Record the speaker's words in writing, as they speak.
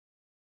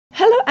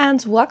Hello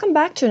and welcome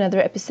back to another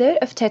episode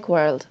of Tech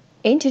World.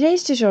 In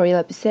today's tutorial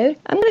episode,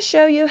 I'm going to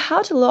show you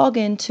how to log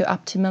into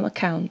Optimum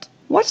account.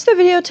 Watch the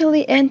video till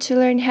the end to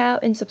learn how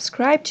and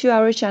subscribe to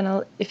our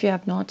channel if you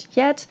have not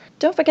yet.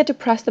 Don't forget to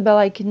press the bell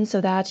icon so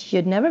that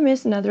you'd never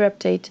miss another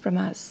update from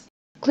us.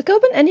 Click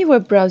open any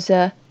web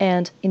browser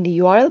and in the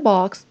URL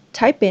box,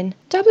 type in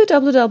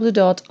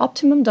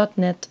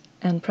www.optimum.net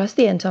and press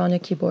the enter on your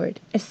keyboard.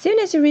 As soon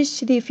as you reach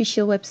to the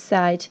official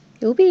website,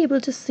 you'll be able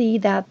to see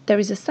that there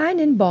is a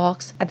sign-in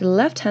box at the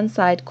left-hand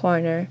side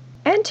corner.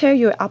 Enter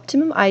your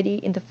Optimum ID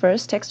in the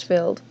first text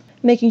field.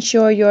 Making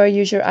sure your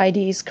user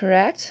ID is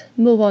correct,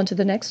 move on to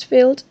the next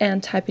field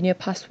and type in your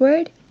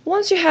password.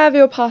 Once you have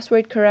your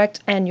password correct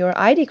and your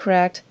ID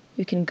correct,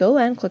 you can go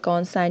and click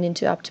on sign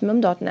into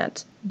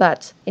optimum.net.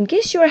 But in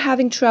case you are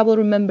having trouble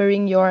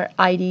remembering your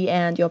ID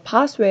and your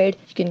password,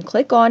 you can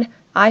click on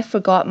I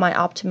forgot my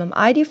Optimum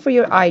ID for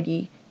your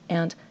ID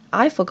and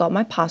I forgot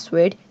my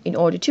password in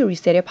order to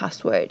reset your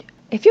password.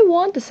 If you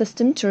want the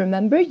system to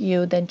remember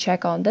you, then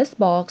check on this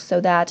box so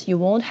that you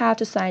won't have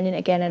to sign in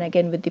again and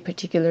again with the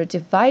particular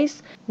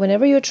device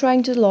whenever you're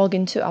trying to log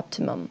into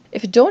Optimum.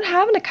 If you don't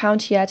have an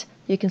account yet,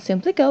 you can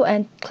simply go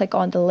and click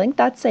on the link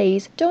that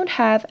says don't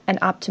have an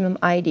Optimum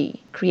ID.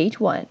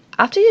 Create one.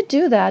 After you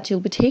do that, you'll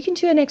be taken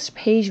to a next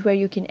page where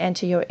you can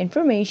enter your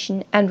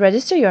information and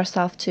register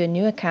yourself to a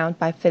new account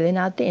by filling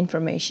out the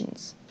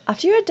informations.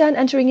 After you're done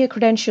entering your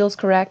credentials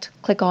correct,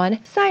 click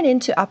on Sign in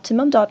to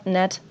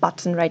Optimum.net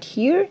button right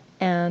here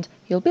and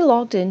you'll be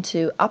logged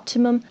into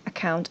Optimum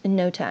account in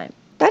no time.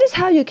 That is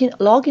how you can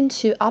log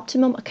into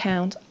Optimum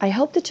account. I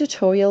hope the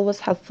tutorial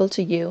was helpful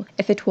to you.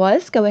 If it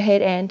was, go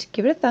ahead and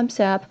give it a thumbs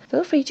up.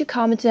 Feel free to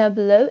comment down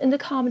below in the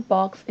comment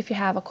box if you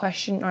have a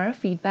question or a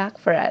feedback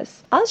for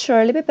us. I'll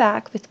surely be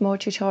back with more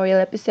tutorial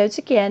episodes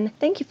again.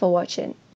 Thank you for watching.